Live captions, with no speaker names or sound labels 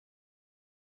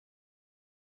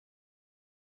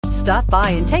Stop by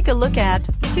and take a look at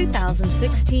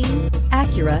 2016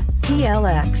 Acura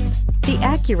TLX. The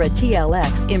Acura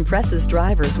TLX impresses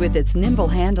drivers with its nimble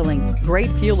handling,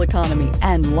 great fuel economy,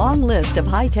 and long list of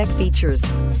high-tech features.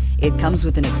 It comes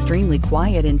with an extremely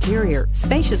quiet interior,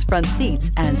 spacious front seats,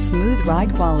 and smooth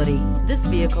ride quality. This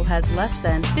vehicle has less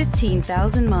than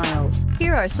 15,000 miles.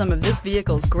 Here are some of this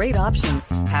vehicle's great options: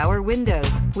 power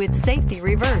windows with safety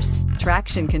reverse,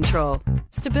 traction control,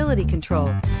 stability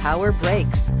control, power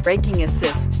brakes, braking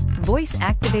assist,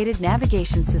 voice-activated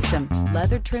navigation system,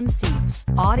 leather trim seats,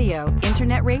 audio,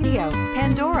 internet radio,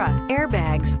 Pandora,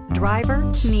 airbags, driver,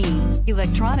 knee,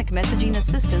 electronic messaging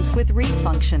assistance with read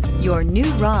function. Your new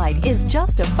ride is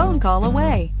just a phone call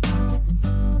away.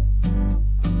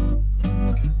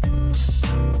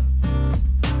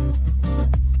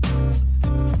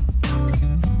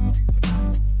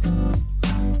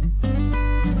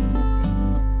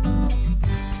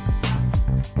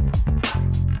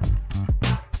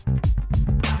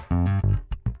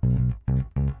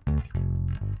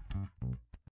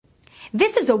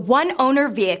 This is a one-owner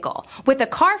vehicle with a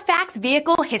Carfax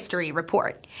Vehicle History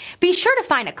Report. Be sure to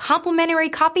find a complimentary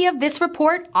copy of this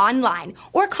report online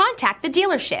or contact the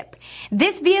dealership.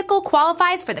 This vehicle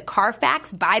qualifies for the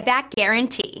Carfax Buyback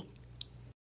Guarantee.